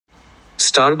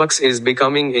Starbucks is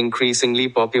becoming increasingly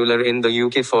popular in the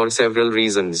UK for several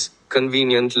reasons.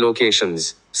 Convenient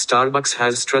locations. Starbucks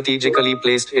has strategically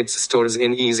placed its stores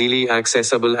in easily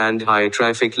accessible and high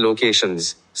traffic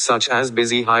locations, such as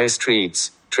busy high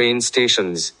streets, train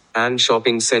stations, and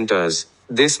shopping centers.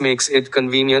 This makes it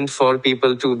convenient for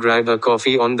people to grab a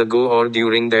coffee on the go or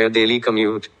during their daily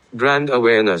commute. Brand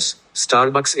awareness.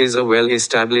 Starbucks is a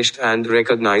well-established and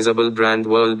recognizable brand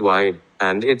worldwide,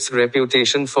 and its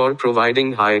reputation for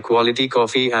providing high-quality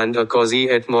coffee and a cozy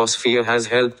atmosphere has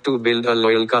helped to build a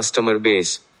loyal customer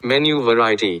base. Menu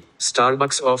variety.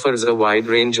 Starbucks offers a wide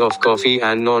range of coffee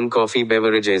and non-coffee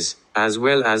beverages, as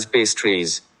well as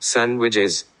pastries,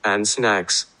 sandwiches, and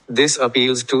snacks. This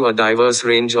appeals to a diverse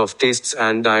range of tastes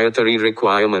and dietary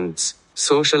requirements.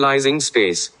 Socializing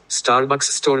space. Starbucks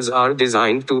stores are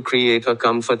designed to create a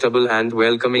comfortable and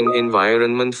welcoming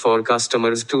environment for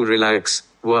customers to relax,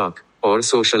 work, or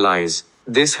socialize.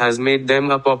 This has made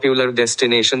them a popular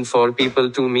destination for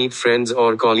people to meet friends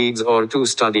or colleagues or to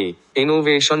study.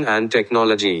 Innovation and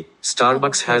technology.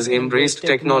 Starbucks has embraced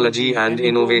technology and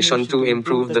innovation to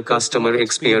improve the customer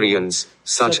experience,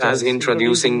 such as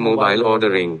introducing mobile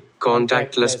ordering,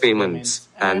 contactless payments,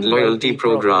 and loyalty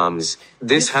programs.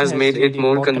 This has made it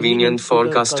more convenient for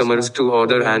customers to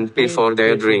order and pay for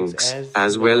their drinks,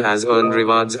 as well as earn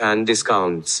rewards and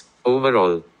discounts.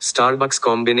 Overall, Starbucks'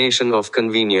 combination of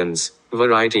convenience,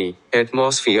 variety,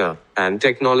 atmosphere, and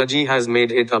technology has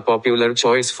made it a popular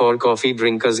choice for coffee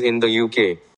drinkers in the UK.